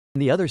On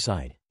the other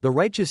side, the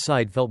righteous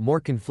side felt more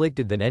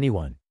conflicted than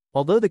anyone.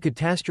 Although the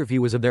catastrophe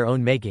was of their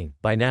own making,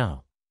 by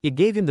now, it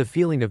gave him the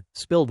feeling of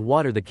spilled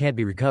water that can't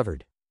be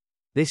recovered.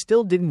 They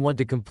still didn't want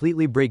to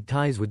completely break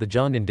ties with the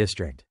Truong Dinh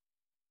district.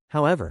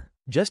 However,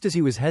 just as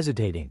he was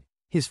hesitating,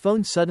 his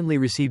phone suddenly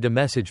received a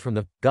message from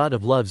the God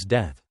of Love's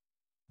death.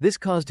 This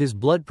caused his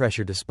blood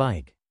pressure to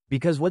spike,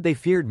 because what they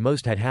feared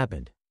most had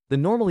happened. The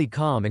normally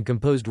calm and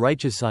composed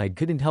righteous side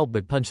couldn't help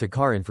but punch the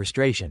car in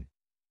frustration.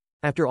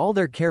 After all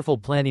their careful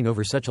planning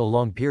over such a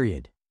long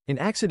period, an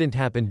accident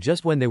happened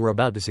just when they were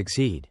about to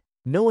succeed.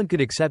 No one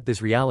could accept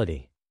this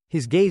reality.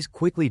 His gaze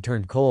quickly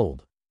turned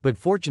cold. But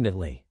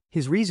fortunately,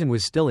 his reason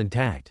was still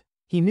intact.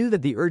 He knew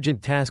that the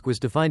urgent task was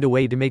to find a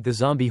way to make the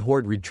zombie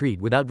horde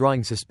retreat without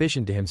drawing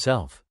suspicion to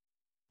himself.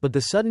 But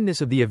the suddenness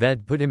of the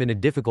event put him in a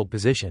difficult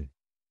position.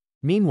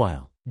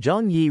 Meanwhile,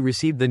 Zhang Yi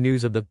received the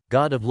news of the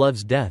God of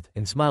Love's death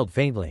and smiled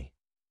faintly.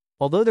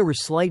 Although there were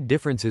slight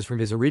differences from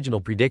his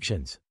original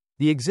predictions,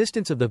 the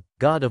existence of the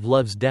God of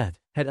Love's death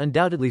had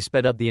undoubtedly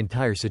sped up the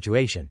entire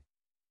situation.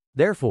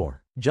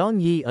 Therefore,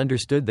 Zhang Yi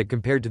understood that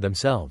compared to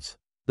themselves,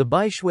 the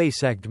Bai Shui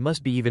sect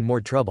must be even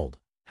more troubled.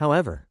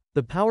 However,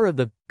 the power of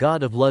the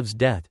God of Love's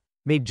death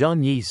made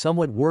Zhang Yi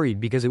somewhat worried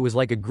because it was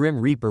like a grim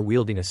reaper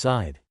wielding a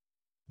scythe,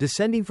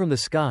 descending from the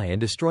sky and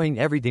destroying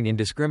everything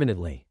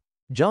indiscriminately.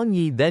 Zhang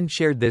Yi then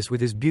shared this with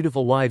his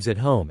beautiful wives at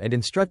home and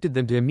instructed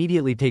them to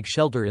immediately take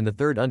shelter in the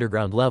third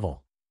underground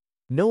level.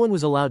 No one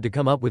was allowed to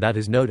come up without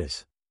his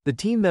notice. The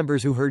team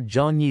members who heard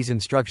Zhang Yi's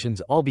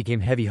instructions all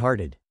became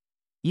heavy-hearted.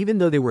 Even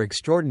though they were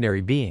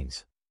extraordinary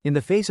beings, in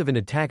the face of an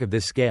attack of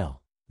this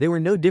scale, they were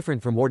no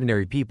different from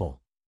ordinary people.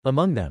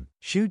 Among them,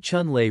 Xu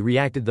Chunlei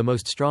reacted the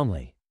most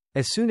strongly.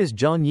 As soon as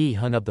Zhang Yi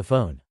hung up the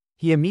phone,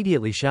 he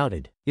immediately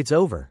shouted, "It's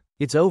over,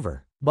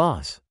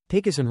 boss,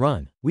 take us and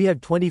run, we have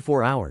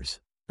 24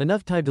 hours.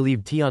 Enough time to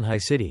leave Tianhai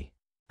City."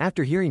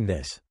 After hearing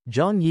this,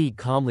 Zhang Yi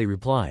calmly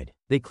replied,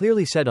 "They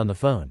clearly said on the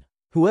phone,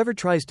 whoever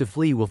tries to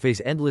flee will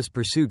face endless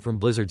pursuit from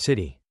Blizzard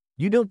City.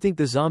 You don't think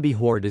the zombie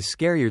horde is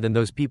scarier than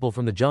those people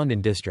from the Truong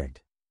Dinh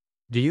district,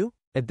 do you?"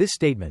 At this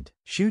statement,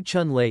 Xu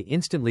Chunlei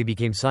instantly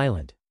became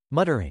silent,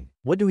 muttering,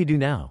 "What do we do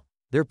now?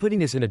 They're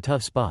putting us in a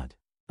tough spot."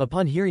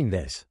 Upon hearing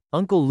this,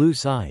 Uncle Lu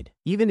sighed.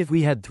 "Even if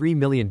we had 3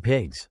 million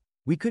pigs,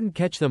 we couldn't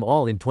catch them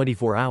all in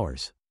 24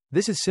 hours.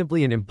 This is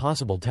simply an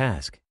impossible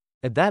task."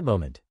 At that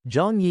moment,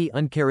 Zhang Yi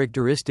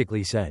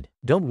uncharacteristically said,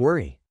 "Don't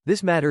worry,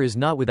 this matter is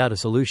not without a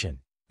solution.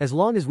 As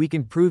long as we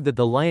can prove that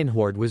the lion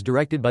horde was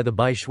directed by the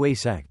Bai Shui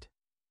sect,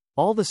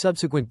 all the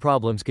subsequent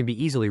problems can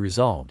be easily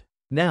resolved.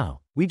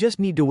 Now, we just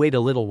need to wait a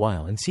little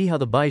while and see how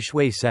the Bai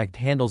Shui sect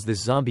handles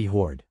this zombie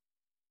horde.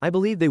 I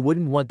believe they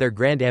wouldn't want their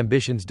grand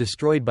ambitions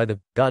destroyed by the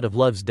God of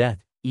Love's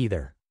death,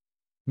 either."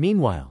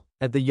 Meanwhile,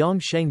 at the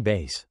Yongsheng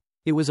base,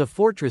 it was a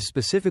fortress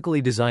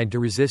specifically designed to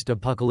resist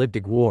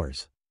apocalyptic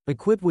wars,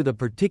 equipped with a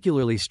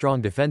particularly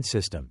strong defense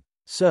system.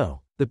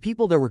 So, the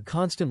people there were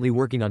constantly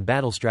working on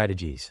battle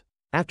strategies.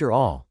 After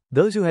all,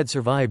 those who had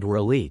survived were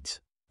elites,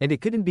 and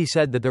it couldn't be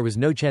said that there was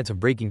no chance of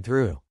breaking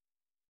through.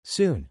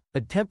 Soon,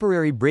 a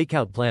temporary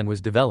breakout plan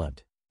was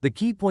developed. The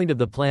key point of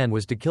the plan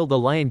was to kill the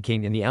Lion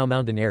King in the Ao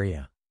Mountain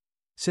area.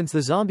 Since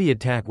the zombie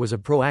attack was a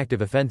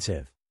proactive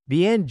offensive,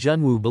 Bian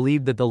Junwu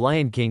believed that the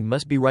Lion King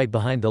must be right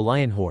behind the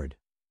lion horde.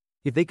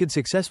 If they could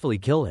successfully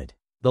kill it,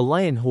 the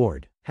lion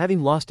horde,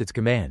 having lost its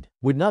command,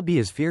 would not be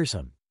as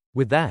fearsome.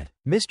 With that,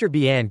 Mr.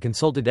 Bian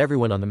consulted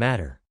everyone on the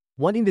matter,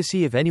 wanting to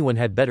see if anyone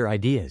had better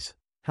ideas.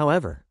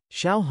 However,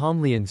 Xiao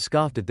Honglian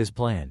scoffed at this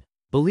plan,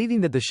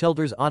 believing that the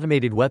shelter's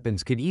automated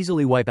weapons could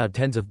easily wipe out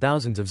tens of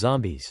thousands of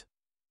zombies.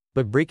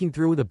 But breaking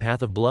through the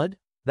path of blood?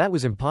 That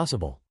was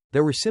impossible.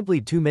 There were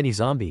simply too many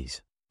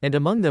zombies. And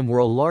among them were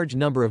a large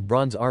number of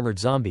bronze-armored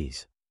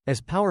zombies,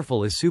 as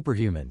powerful as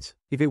superhumans.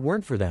 If it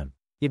weren't for them,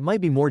 it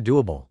might be more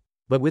doable.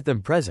 But with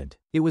them present,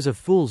 it was a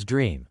fool's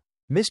dream.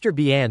 Mr.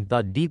 Bian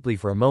thought deeply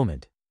for a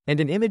moment, and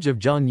an image of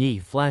Zhang Yi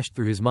flashed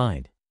through his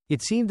mind.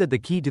 It seemed that the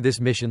key to this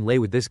mission lay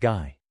with this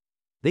guy.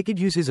 They could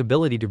use his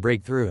ability to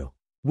break through.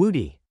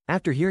 Wudi,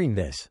 after hearing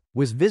this,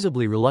 was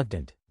visibly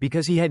reluctant,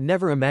 because he had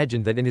never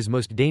imagined that in his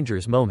most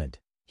dangerous moment,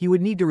 he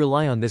would need to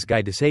rely on this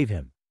guy to save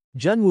him.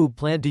 Junwu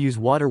planned to use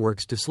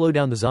waterworks to slow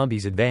down the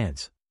zombies'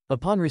 advance.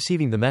 Upon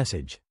receiving the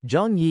message,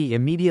 Zhang Yi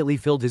immediately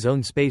filled his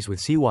own space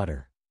with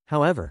seawater.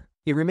 However,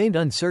 it remained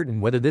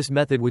uncertain whether this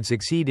method would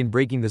succeed in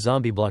breaking the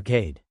zombie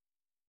blockade.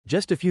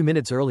 Just a few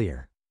minutes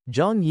earlier,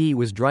 Zhang Yi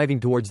was driving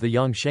towards the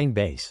Yongsheng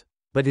base,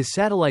 but his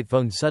satellite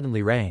phone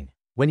suddenly rang.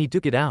 When he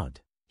took it out,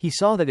 he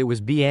saw that it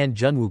was Bian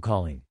Junwu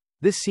calling.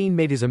 This scene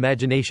made his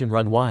imagination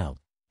run wild.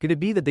 Could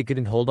it be that they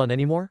couldn't hold on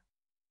anymore?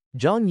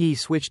 Zhang Yi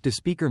switched to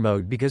speaker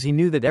mode because he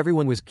knew that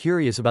everyone was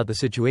curious about the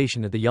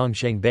situation at the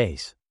Yongsheng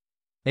base.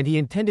 And he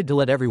intended to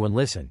let everyone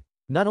listen.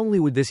 Not only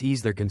would this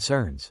ease their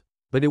concerns,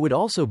 but it would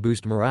also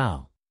boost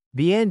morale.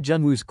 Bian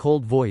Junwu's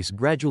cold voice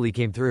gradually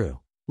came through.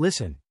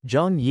 "Listen,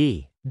 Zhang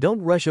Yi,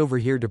 don't rush over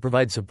here to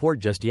provide support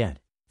just yet.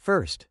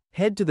 First,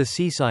 head to the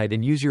seaside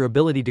and use your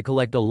ability to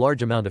collect a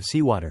large amount of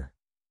seawater."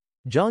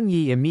 Zhang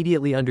Yi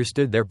immediately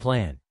understood their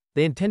plan.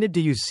 They intended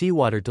to use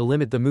seawater to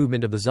limit the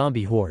movement of the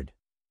zombie horde.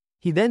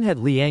 He then had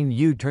Liang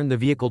Yu turn the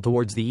vehicle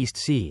towards the East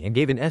Sea and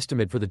gave an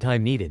estimate for the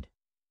time needed.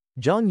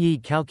 Zhang Yi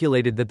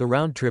calculated that the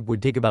round trip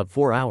would take about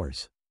 4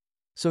 hours.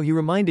 So he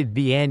reminded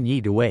Bian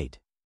Yi to wait.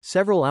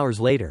 Several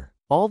hours later,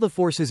 all the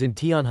forces in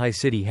Tianhai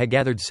City had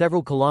gathered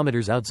several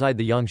kilometers outside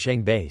the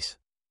Yongsheng base.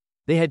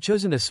 They had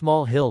chosen a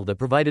small hill that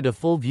provided a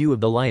full view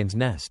of the lion's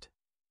nest.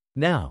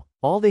 Now,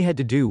 all they had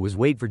to do was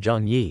wait for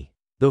Zhang Yi.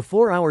 Though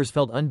 4 hours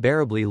felt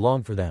unbearably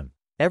long for them,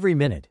 every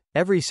minute,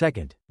 every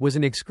second, was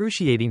an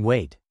excruciating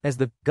wait, as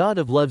the God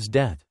of Love's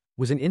death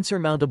was an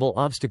insurmountable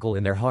obstacle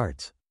in their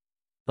hearts.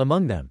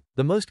 Among them,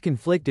 the most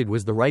conflicted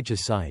was the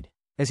righteous side,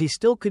 as he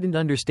still couldn't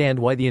understand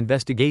why the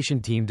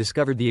investigation team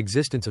discovered the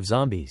existence of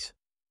zombies.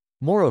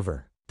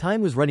 Moreover,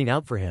 time was running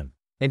out for him,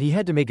 and he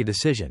had to make a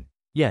decision.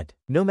 Yet,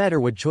 no matter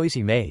what choice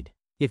he made,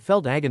 it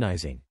felt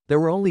agonizing. There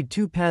were only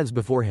 2 paths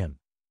before him.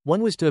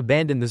 One was to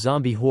abandon the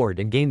zombie horde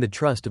and gain the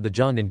trust of the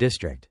Zhongnan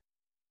district,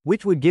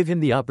 which would give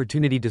him the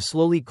opportunity to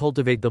slowly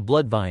cultivate the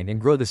bloodvine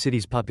and grow the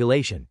city's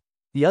population.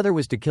 The other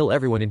was to kill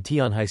everyone in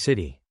Tianhai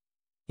City,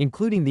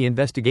 including the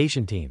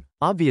investigation team.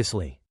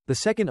 Obviously, the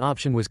second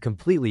option was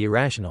completely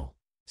irrational.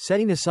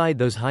 Setting aside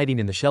those hiding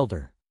in the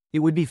shelter, it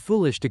would be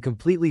foolish to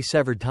completely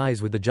sever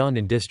ties with the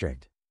Zhongnan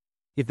district.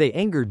 If they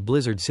angered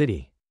Blizzard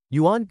City,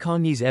 Yuan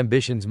Kongyi's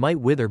ambitions might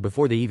wither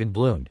before they even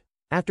bloomed.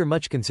 After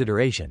much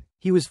consideration,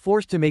 he was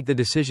forced to make the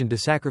decision to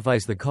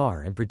sacrifice the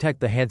car and protect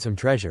the handsome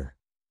treasure.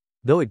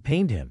 Though it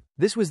pained him,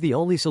 this was the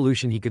only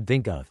solution he could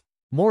think of.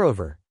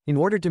 Moreover, in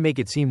order to make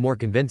it seem more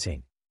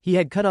convincing, he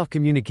had cut off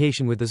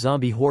communication with the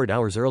zombie horde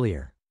hours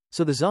earlier,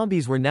 so the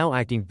zombies were now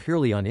acting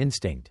purely on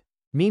instinct.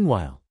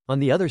 Meanwhile, on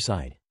the other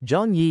side,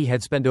 Zhang Yi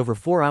had spent over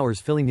 4 hours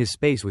filling his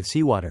space with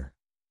seawater.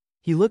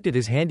 He looked at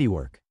his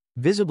handiwork,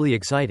 visibly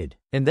excited,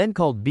 and then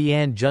called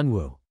Bian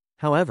Junwu.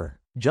 However,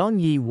 Zhang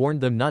Yi warned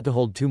them not to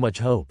hold too much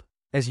hope,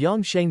 as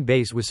Yongsheng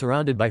base was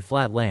surrounded by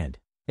flat land,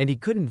 and he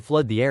couldn't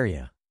flood the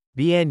area.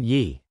 Bian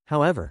Yi,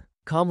 however,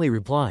 calmly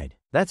replied,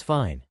 "That's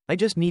fine, I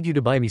just need you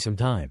to buy me some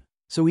time,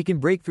 so we can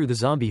break through the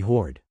zombie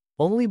horde.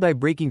 Only by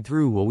breaking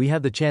through will we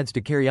have the chance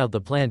to carry out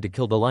the plan to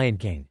kill the Lion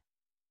King."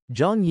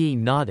 Zhang Yi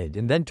nodded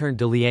and then turned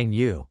to Liang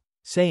Yu,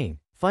 saying,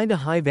 "Find a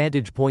high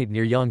vantage point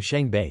near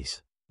Yongsheng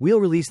base. We'll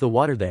release the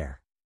water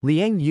there."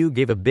 Liang Yu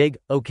gave a big,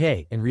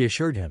 "Okay," and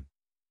reassured him.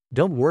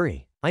 "Don't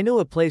worry, I know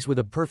a place with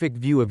a perfect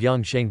view of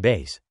Yongsheng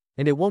base,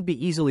 and it won't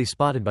be easily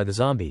spotted by the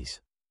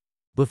zombies."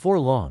 Before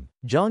long,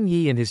 Zhang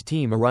Yi and his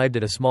team arrived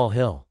at a small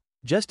hill,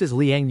 just as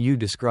Liang Yu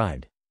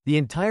described. The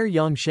entire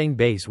Yongsheng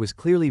base was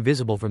clearly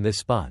visible from this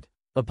spot.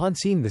 Upon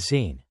seeing the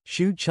scene,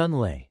 Xu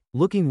Chunlei,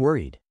 looking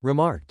worried,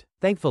 remarked,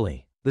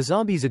 "Thankfully, the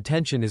zombies'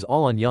 attention is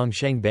all on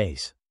Yongsheng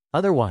base.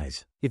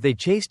 Otherwise, if they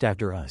chased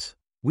after us,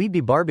 we'd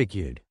be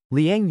barbecued."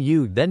 Liang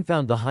Yu then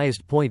found the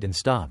highest point and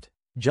stopped.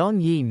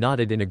 Zhang Yi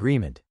nodded in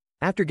agreement.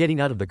 After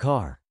getting out of the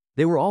car,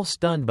 they were all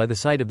stunned by the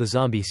sight of the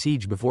zombie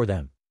siege before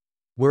them.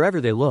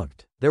 Wherever they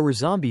looked, there were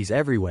zombies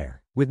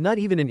everywhere, with not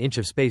even an inch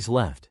of space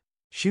left.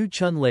 Xu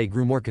Chunlei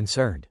grew more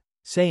concerned,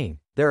 saying,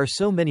 "There are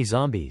so many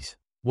zombies.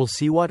 Will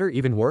seawater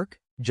even work?"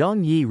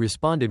 Zhang Yi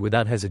responded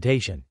without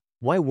hesitation,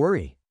 "Why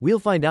worry? We'll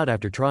find out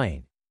after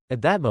trying."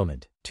 At that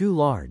moment, 2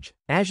 large,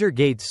 azure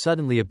gates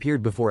suddenly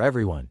appeared before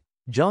everyone.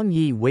 Zhang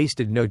Yi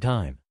wasted no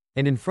time,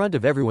 and in front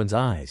of everyone's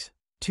eyes,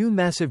 2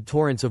 massive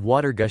torrents of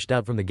water gushed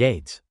out from the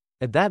gates.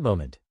 At that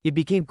moment, it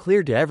became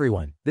clear to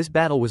everyone, this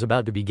battle was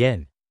about to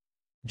begin.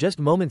 Just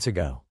moments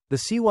ago, the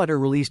seawater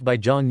released by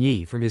Zhang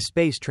Yi from his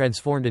space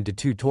transformed into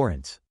 2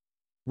 torrents,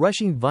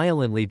 rushing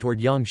violently toward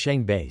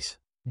Yongsheng base.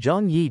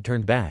 Zhang Yi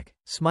turned back,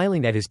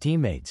 smiling at his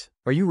teammates.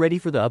 "Are you ready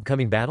for the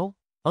upcoming battle?"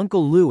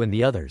 Uncle Lu and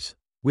the others,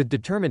 with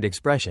determined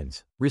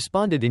expressions,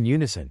 responded in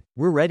unison,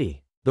 "We're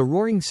ready." The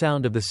roaring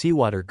sound of the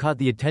seawater caught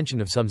the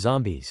attention of some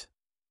zombies.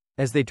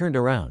 As they turned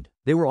around,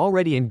 they were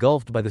already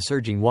engulfed by the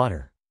surging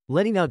water,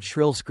 letting out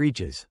shrill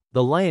screeches.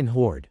 The lion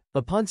horde,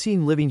 upon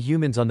seeing living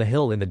humans on the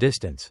hill in the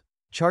distance,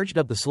 charged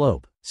up the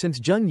slope. Since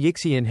Zheng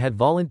Yixian had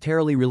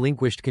voluntarily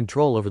relinquished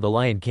control over the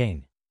Lion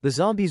King, the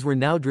zombies were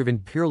now driven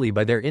purely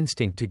by their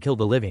instinct to kill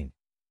the living.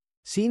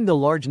 Seeing the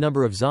large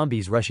number of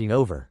zombies rushing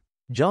over,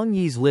 Zhang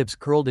Yi's lips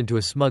curled into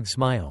a smug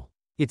smile.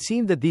 It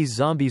seemed that these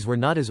zombies were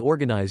not as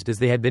organized as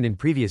they had been in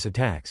previous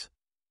attacks.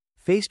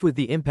 Faced with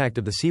the impact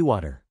of the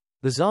seawater,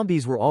 the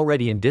zombies were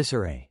already in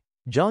disarray.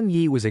 Zhang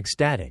Yi was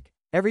ecstatic.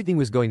 Everything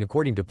was going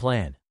according to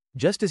plan,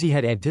 just as he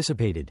had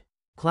anticipated.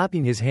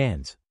 Clapping his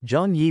hands,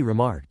 Zhang Yi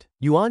remarked,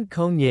 "Yuan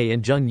Kongye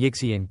and Zheng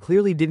Yixian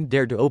clearly didn't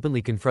dare to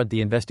openly confront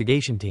the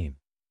investigation team.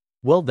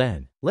 Well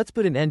then, let's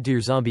put an end to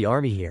your zombie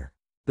army here."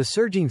 The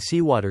surging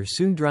seawater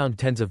soon drowned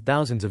tens of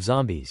thousands of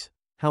zombies.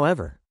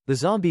 However, the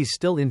zombies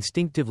still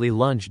instinctively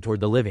lunged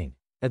toward the living.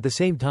 At the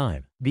same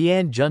time,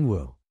 Bian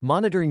Junwu,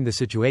 monitoring the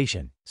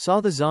situation,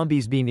 saw the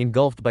zombies being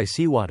engulfed by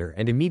seawater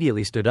and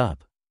immediately stood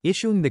up,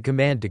 issuing the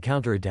command to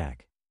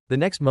counterattack. The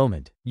next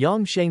moment,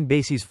 Yongsheng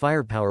base's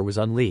firepower was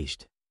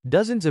unleashed.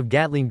 Dozens of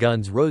Gatling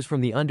guns rose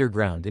from the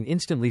underground and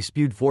instantly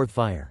spewed forth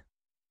fire,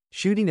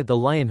 shooting at the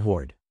lion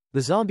horde.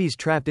 The zombies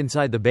trapped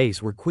inside the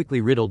base were quickly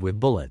riddled with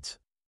bullets.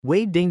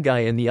 Wei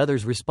Dingai and the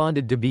others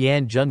responded to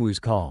Bian Junwu's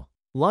call.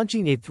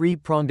 launching a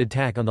three-pronged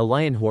attack on the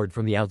lion horde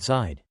from the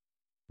outside.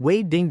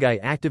 Wei Dingai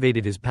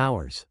activated his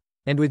powers,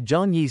 and with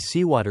Zhang Yi's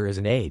seawater as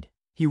an aid,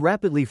 he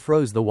rapidly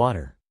froze the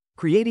water,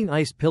 creating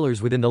ice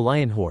pillars within the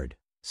lion horde.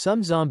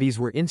 Some zombies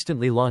were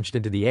instantly launched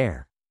into the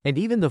air, and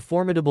even the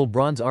formidable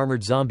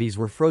bronze-armored zombies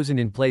were frozen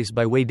in place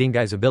by Wei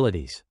Dingai's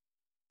abilities.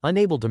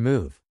 Unable to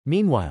move.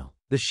 Meanwhile,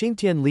 the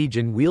Xingtian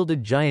Legion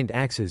wielded giant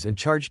axes and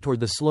charged toward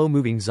the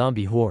slow-moving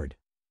zombie horde.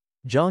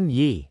 Zhang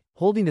Yi,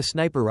 holding a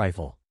sniper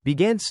rifle,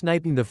 began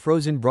sniping the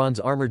frozen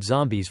bronze-armored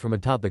zombies from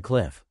atop the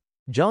cliff.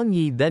 Zhang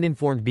Yi then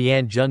informed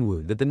Bian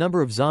Junwu that the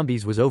number of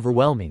zombies was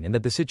overwhelming and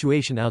that the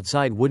situation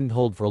outside wouldn't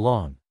hold for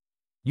long.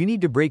 "You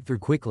need to break through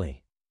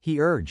quickly," he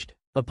urged.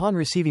 Upon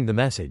receiving the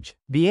message,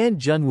 Bian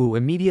Junwu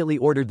immediately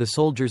ordered the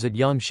soldiers at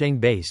Yangsheng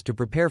base to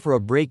prepare for a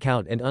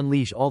breakout and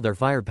unleash all their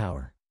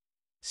firepower.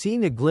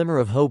 Seeing a glimmer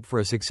of hope for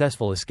a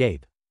successful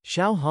escape,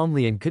 Xiao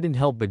Honglian couldn't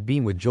help but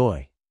beam with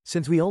joy.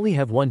 "Since we only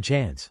have one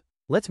chance,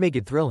 let's make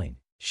it thrilling."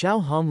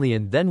 Xiao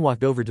Honglian then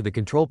walked over to the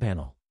control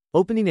panel,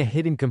 opening a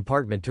hidden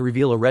compartment to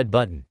reveal a red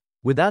button.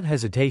 Without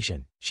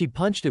hesitation, she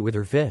punched it with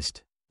her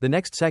fist. The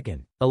next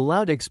second, a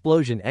loud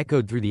explosion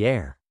echoed through the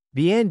air.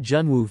 Bian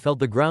Junwu felt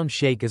the ground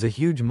shake as a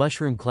huge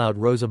mushroom cloud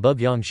rose above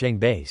Yangsheng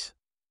base.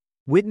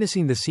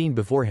 Witnessing the scene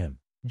before him,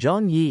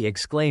 Zhang Yi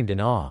exclaimed in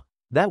awe.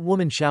 "That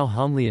woman Xiao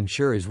Honglian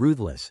sure is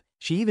ruthless,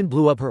 she even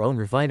blew up her own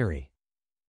refinery."